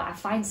I'm weird, but I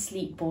find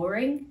sleep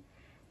boring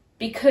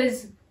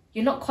because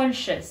you're not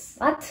conscious.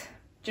 What?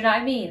 Do you know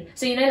what I mean?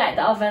 So, you know, like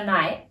the other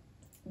night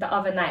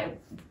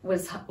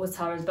was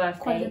Tara's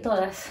birthday.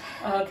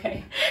 Oh,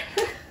 okay.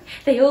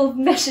 They all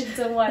meshed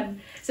into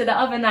one. So the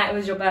other night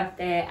was your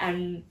birthday,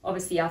 and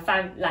obviously our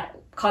like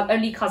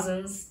only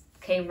cousins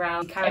came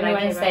round.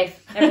 Everyone is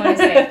safe. Everyone is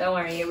safe, don't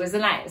worry. It was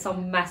like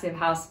some massive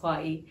house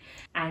party,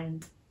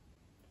 and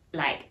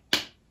like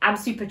I'm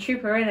Super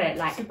Trooper, innit?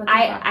 Like Super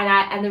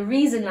and the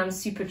reason I'm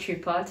Super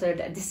Trooper, so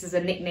this is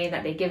a nickname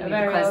that they give me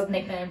very because old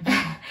nickname.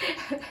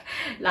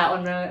 like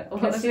on a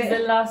She's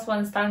the last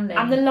one standing.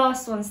 I'm the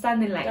last one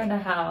standing. Like I don't know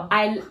how.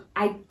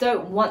 I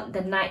don't want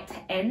the night to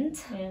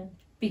end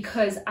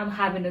because I'm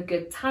having a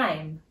good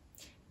time.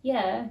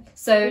 Yeah.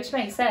 So which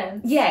makes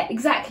sense. Yeah,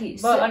 exactly.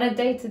 But on a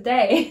day to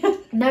day.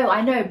 No,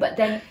 I know, but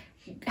then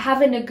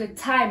having a good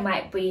time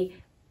might be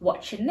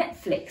watching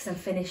Netflix and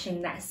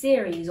finishing that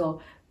series,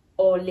 or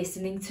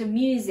listening to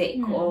music,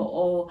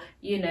 or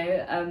you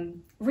know,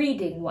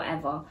 reading,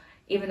 whatever.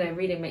 Even though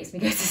reading makes me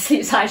go to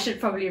sleep, so I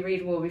should probably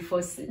read more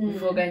before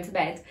going to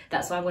bed.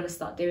 That's why I want to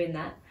start doing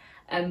that.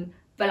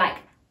 But like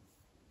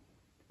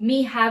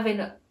me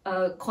having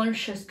a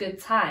conscious good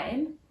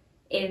time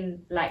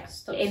in like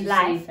in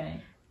life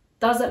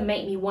doesn't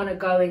make me want to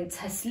go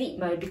into sleep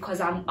mode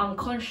because I'm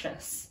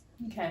unconscious.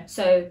 Okay.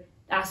 So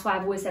that's why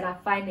I've always said I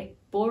find it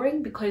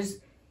boring, because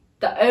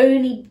the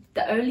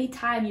only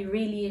time you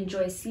really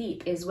enjoy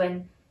sleep is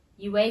when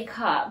you wake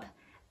up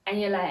and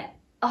you're like,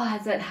 oh, I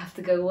don't have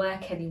to go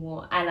work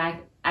anymore, and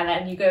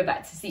then you go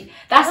back to sleep.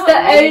 That's the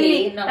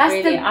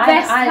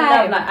best time. I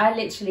love, like, I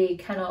literally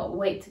cannot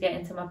wait to get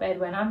into my bed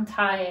when I'm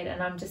tired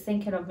and I'm just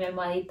thinking of mi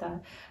hermanita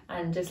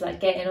and just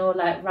like getting all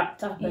like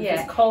wrapped up and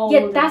it's cold.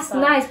 Yeah, that's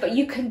nice, but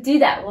you can do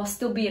that while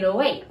still being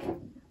awake.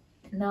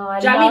 No, I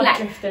love like,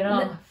 drifting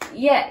off.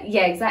 Yeah,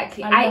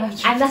 exactly.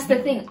 And that's the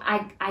thing.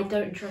 I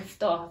don't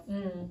drift off.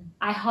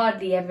 I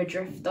hardly ever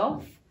drift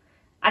off.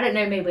 I don't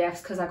know, maybe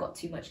that's because I got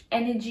too much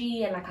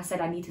energy, and like I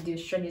said, I need to do a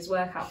strenuous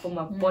workout for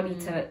my body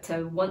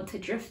to want to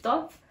drift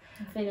off.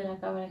 I'm feeling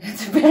like I want to go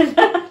to bed.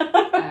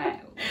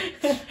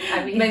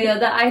 I mean, maybe you're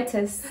the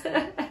itis.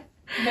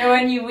 You know,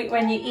 when you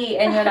eat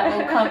and you're like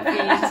all comfy, you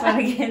just want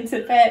to get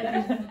into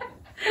bed.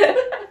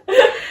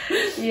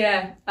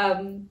 Yeah.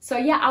 So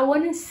yeah, I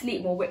want to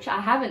sleep more, which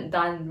I haven't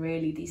done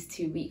really these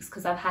 2 weeks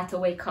because I've had to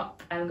wake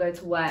up and go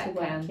to work.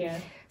 Yeah.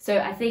 So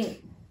I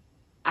think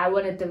I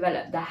want to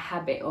develop the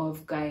habit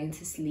of going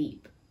to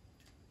sleep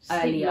Sleep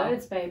earlier.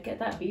 loads, babe. Get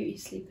that beauty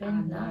sleep in.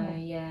 I know.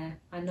 Yeah,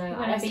 I know. We're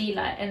gonna be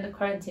like end of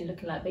quarantine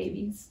looking like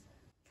babies.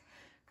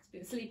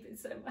 Because we've been sleeping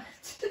so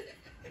much.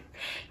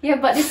 Yeah,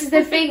 but this is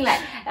the thing,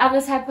 like, I'm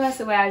the type of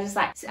person where I just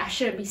like, I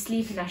shouldn't be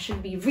sleeping, I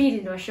shouldn't be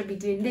reading, or I should be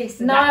doing this.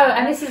 And No, that.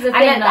 and this is the I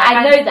thing. know Like, that,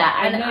 I know that,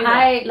 I and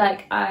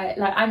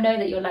know I know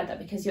that you're like that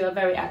because you're a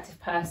very active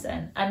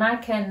person, and I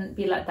can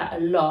be like that a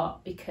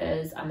lot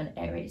because I'm an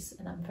Aries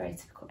and I'm very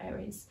typical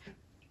Aries.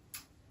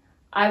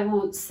 I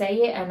will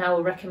say it and I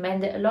will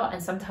recommend it a lot,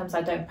 and sometimes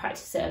I don't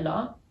practice it a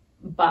lot.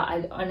 But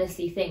I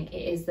honestly think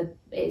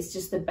it's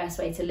just the best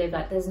way to live.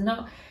 Like,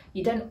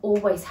 you don't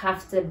always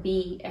have to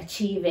be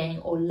achieving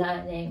or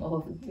learning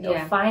or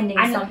finding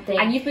something.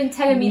 And you've been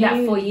telling me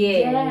that for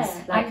years.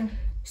 Yeah. Like,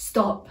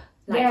 stop.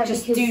 Like,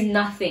 just do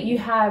nothing. You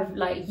have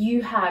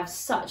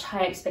such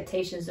high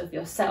expectations of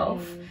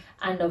yourself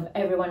and of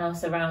everyone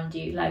else around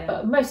you,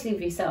 but mostly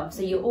of yourself.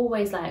 So you're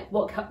always like,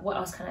 what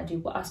else can I do?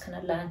 What else can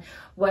I learn?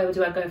 Where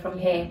do I go from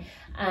here?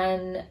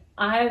 And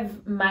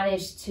I've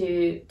managed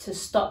to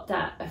stop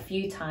that a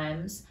few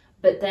times,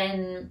 but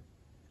then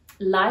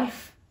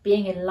life,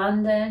 being in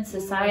London,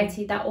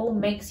 society, that all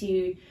makes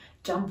you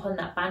jump on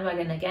that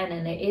bandwagon again,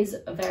 and it is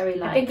a very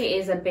like. I think it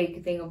is a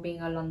big thing of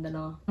being a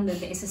Londoner.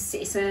 It's a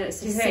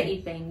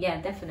city thing. Yeah,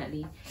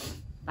 definitely.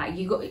 Like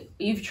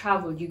you've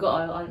travelled. You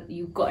got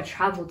to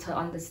travel to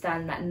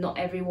understand that not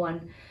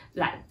everyone,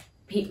 like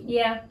people.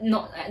 Yeah.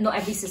 Not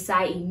every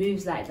society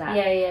moves like that.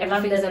 Yeah, yeah.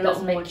 Everything's a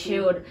lot more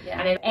chilled.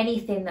 And if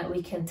anything that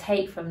we can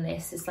take from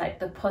this is like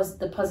the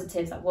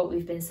positives. Like what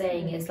we've been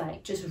saying is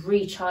like just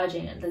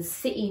recharging, and the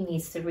city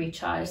needs to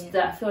recharge.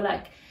 That I feel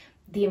like.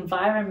 The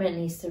environment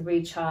needs to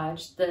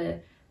recharge.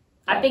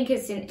 I think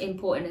it's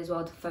important as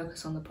well to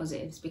focus on the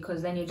positives,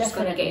 because then you're just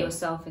going to get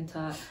yourself into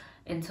a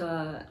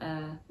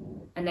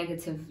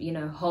negative,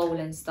 hole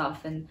and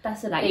stuff. And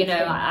that's like,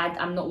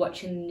 I'm not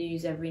watching the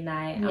news every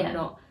night. I'm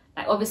not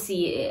like,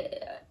 obviously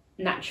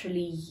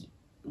naturally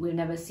we've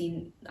never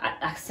seen.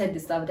 I said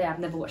this the other day. I've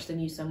never watched the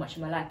news so much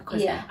in my life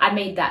because I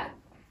made that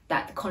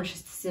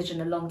conscious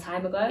decision a long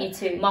time ago. Me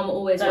too. Mum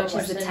always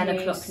watches the 10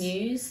 o'clock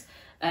news.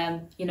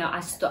 I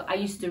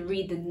used to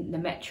read the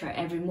Metro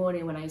every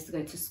morning when I used to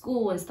go to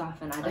school and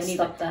stuff, and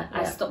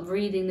I stopped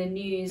reading the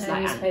news,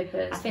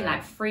 newspapers. I think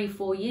like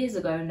 3-4 years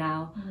ago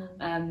now.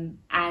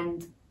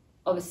 And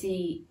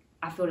obviously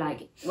I feel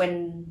like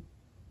when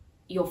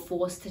you're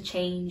forced to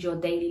change your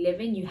daily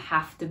living, you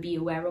have to be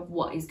aware of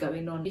what is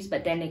going on.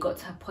 But then it got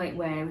to a point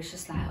where it was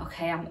just like,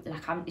 okay,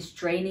 it's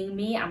draining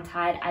me. I'm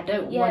tired. I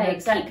don't want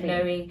to keep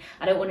knowing.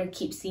 I don't want to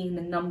keep seeing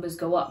the numbers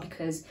go up,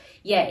 because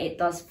it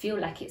does feel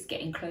like it's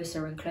getting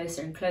closer and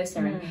closer and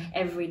closer. And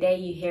every day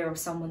you hear of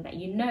someone that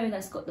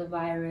that's got the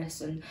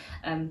virus.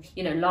 And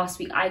last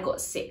week I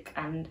got sick,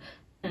 and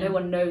no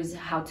one knows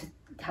how to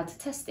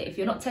test it. If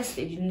you're not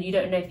tested, you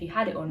don't know if you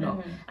had it or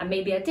not. And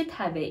maybe I did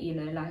have it,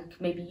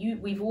 like maybe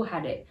we've all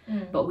had it,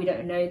 but we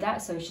don't know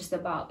that. So it's just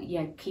about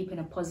keeping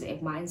a positive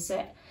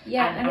mindset,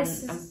 and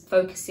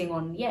focusing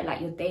on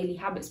like your daily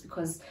habits,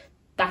 because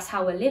that's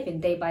how we're living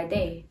day by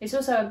day. It's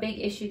also a big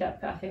issue that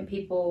I think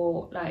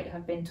people like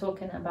have been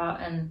talking about,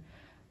 and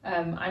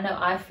I know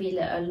I feel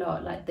it a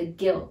lot, like the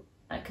guilt,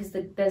 like because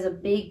there's a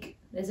big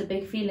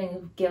feeling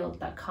of guilt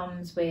that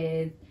comes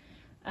with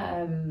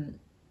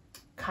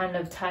kind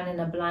of turning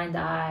a blind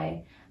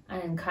eye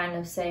and kind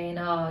of saying,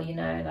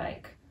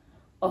 like,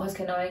 ojos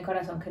que no ven,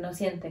 corazón que no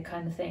siente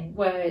kind of thing,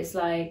 where it's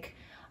like,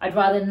 I'd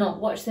rather not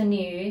watch the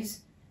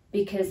news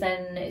because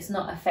then it's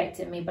not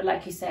affecting me. But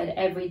like you said,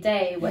 every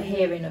day we're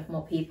hearing of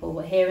more people,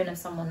 we're hearing of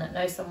someone that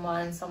knows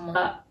someone.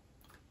 But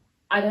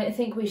I don't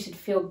think we should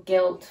feel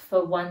guilt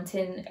for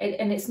wanting it,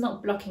 and it's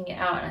not blocking it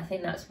out. And I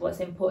think that's what's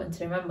important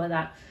to remember,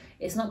 that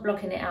it's not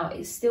blocking it out.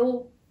 It's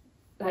still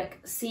like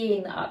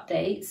seeing the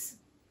updates,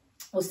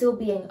 or still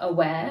being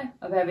aware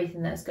of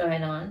everything that's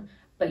going on,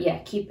 but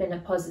keeping a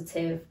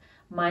positive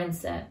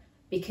mindset,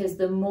 because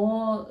the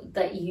more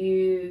that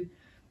you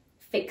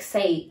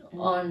fixate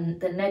on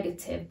the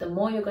negative, the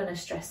more you're going to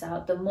stress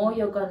out, the more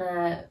you're going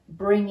to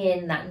bring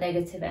in that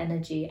negative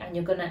energy, and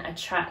you're going to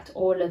attract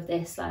all of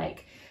this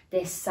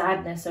this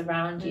sadness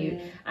around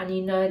you.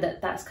 And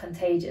that's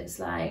contagious.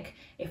 Like,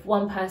 if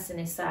one person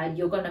is sad,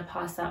 you're going to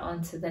pass that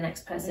on to the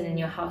next person in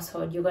your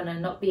household. You're going to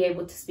not be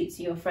able to speak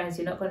to your friends.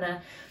 You're not going to.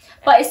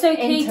 But it's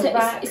okay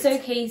it's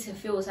okay to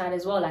feel sad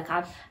as well. Like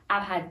I've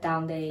had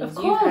down days. Of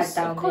course, you've had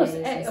down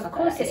days. Of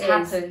course, it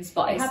happens.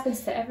 But it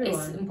happens to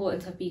everyone. It's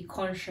important to be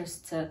conscious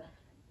to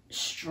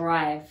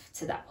strive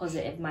to that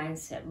positive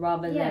mindset,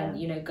 rather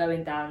than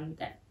going down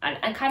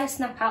and kind of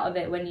snap out of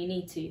it when you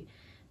need to.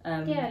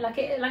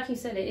 Like you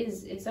said,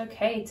 it's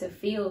okay to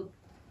feel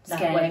that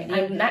scared way,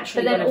 and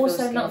naturally, but then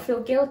also not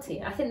feel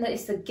guilty. I think that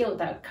it's the guilt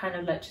that kind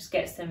of like just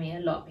gets to me a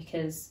lot,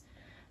 because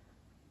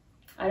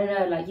I don't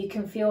know, like you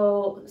can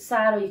feel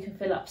sad or you can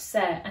feel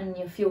upset, and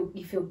you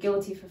feel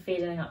guilty for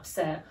feeling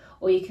upset,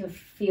 or you can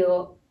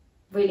feel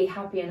really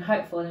happy and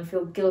hopeful and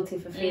feel guilty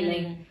for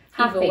feeling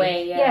happy. Either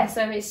way, yeah,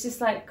 so it's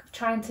just like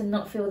trying to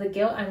not feel the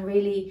guilt and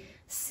really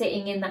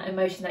sitting in that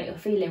emotion that you're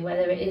feeling,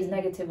 whether it is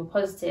negative or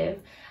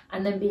positive,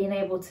 and then being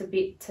able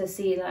to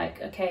see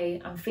like,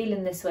 okay, I'm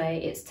feeling this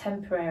way, it's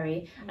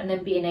temporary, and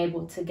then being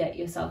able to get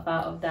yourself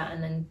out of that,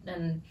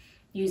 and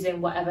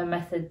using whatever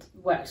method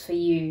works for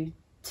you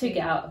to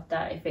get out of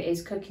that. If it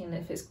is cooking,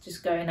 if it's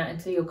just going out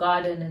into your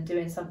garden and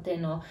doing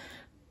something, or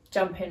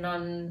jumping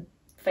on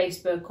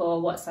Facebook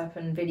or WhatsApp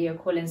and video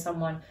calling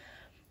someone.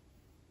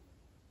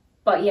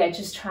 But yeah,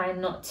 just try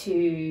not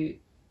to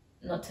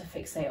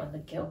fixate on the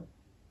guilt.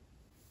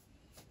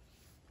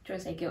 Do you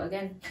want to say guilt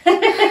again?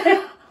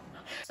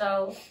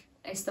 So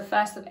it's the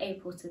 1st of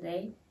April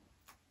today.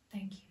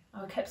 Thank you.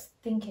 I kept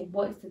thinking,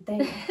 what is the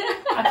date?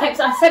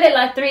 I said it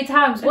like 3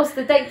 times. What's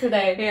the date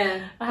today?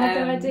 Yeah, I had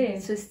no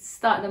idea. So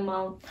start the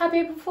month. Happy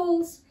April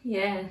Fools.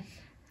 Yeah.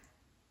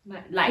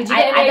 Like, did you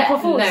get any April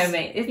Fools? No,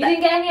 mate. You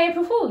didn't get any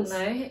April Fools?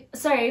 No.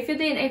 Sorry, if you're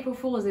doing April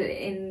Fools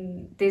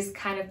in this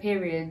kind of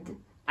period,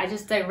 I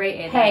just don't rate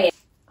it. Hey,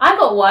 I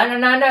got one,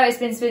 and I know it's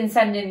been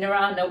sending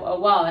around a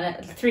while,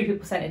 and 3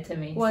 people sent it to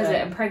me. What is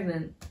it? I'm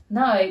pregnant.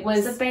 No, it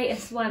was the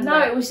beta one. No,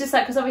 it was just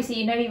like, because obviously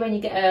you know when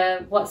you get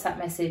a WhatsApp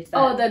message.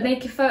 Oh, the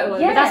naked photo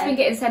one. Yeah. But that's been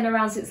getting sent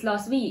around since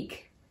last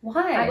week.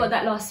 Why? I got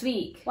that last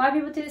week. Why have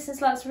people did it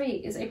since last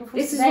week? It's April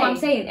Fool's This today. is what I'm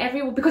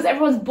saying. Because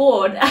everyone's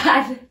bored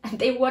and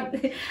they want.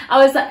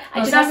 I was like,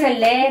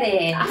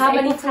 how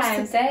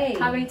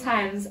many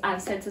times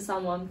I've said to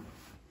someone,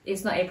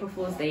 it's not April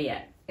Fool's Day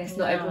yet. It's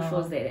not April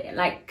Fool's Day yet.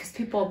 Like, because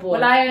people are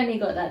bored. Well, I only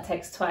got that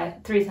text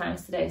 3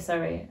 times today.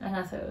 Sorry, and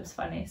I thought it was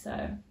funny.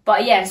 So,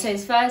 but yeah, so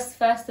it's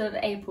 1st of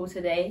April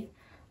today,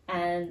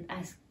 and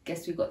I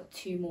guess we got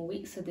 2 more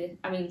weeks of this.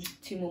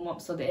 2 more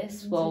months of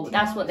this. Well,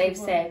 that's what they've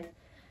said.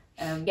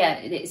 Yeah,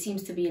 it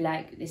seems to be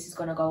like this is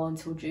gonna go on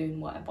till June,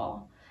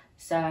 whatever.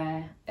 So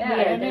I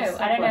don't know.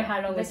 I don't know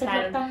how long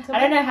I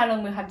don't know how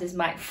long we'll have this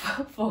mic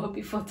for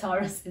before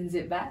Tara sends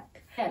it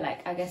back. Yeah,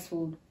 like I guess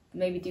we'll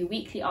maybe do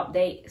weekly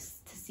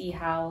updates to see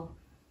how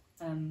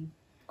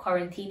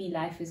quarantine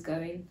life is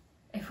going.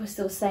 If we're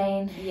still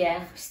sane,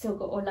 yeah. If we still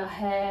got all our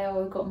hair,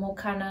 or we've got more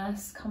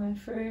canas coming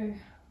through.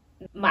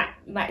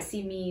 Might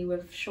see me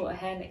with shorter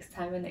hair next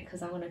time, innit?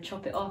 Because I want to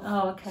chop it off.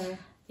 Oh, okay.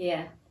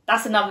 Yeah.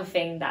 That's another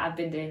thing that I've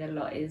been doing a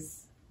lot,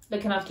 is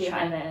looking after your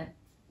hair.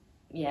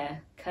 Yeah,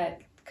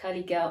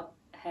 curly girl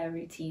hair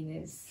routine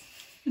is,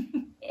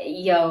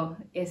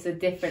 it's a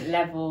different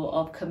level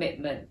of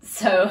commitment.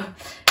 So,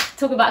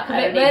 talk about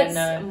commitments.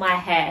 My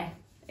hair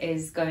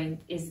is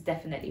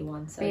definitely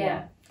one. So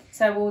yeah.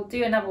 So we'll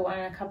do another one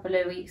in a couple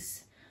of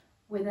weeks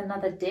with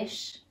another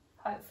dish,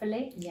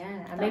 hopefully.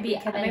 Yeah, and maybe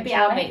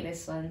I'll make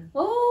this one.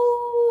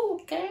 Oh,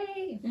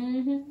 okay.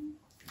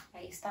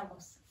 Ahí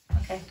estamos.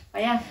 Okay,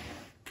 but yeah.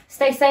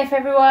 Stay safe,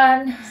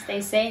 everyone.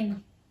 Stay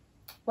sane.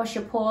 Wash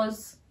your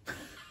paws.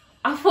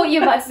 I thought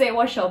you were about to say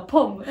wash your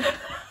pum.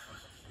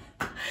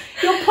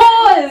 Your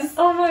paws!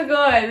 Oh my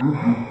god.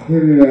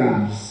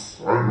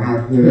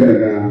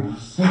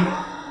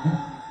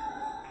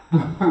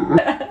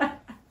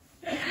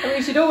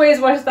 We should always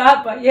wash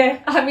that, but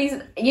yeah.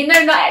 You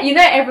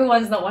know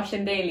everyone's not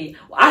washing daily.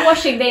 I'm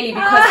washing daily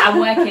because I'm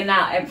working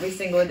out every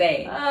single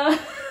day.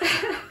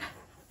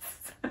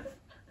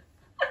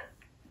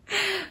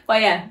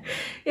 But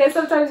yeah,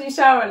 sometimes you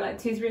shower at like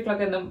 2-3 o'clock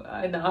in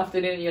the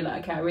afternoon, and you're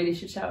like, okay, I really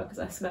should shower because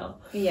I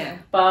smell. Yeah,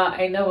 but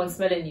ain't no one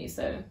smelling you,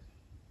 so.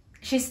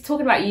 She's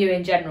talking about you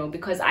in general,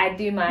 because I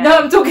do my. No,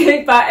 I'm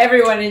talking about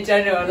everyone in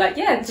general. Like,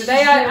 yeah,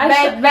 today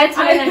bed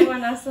telling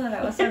everyone I saw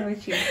that. What's wrong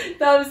with you?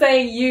 No, I'm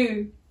saying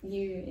you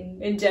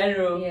in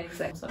general. Yeah,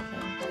 exactly.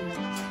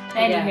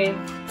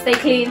 Anywho, stay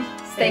clean,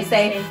 stay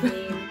safe.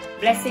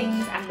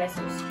 Blessings and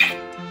besos.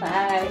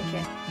 Bye.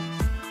 Okay.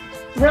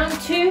 Round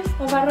 2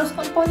 of Arroz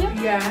con Pollo?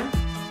 Yeah.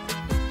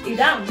 Y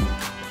down.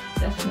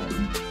 Definitely.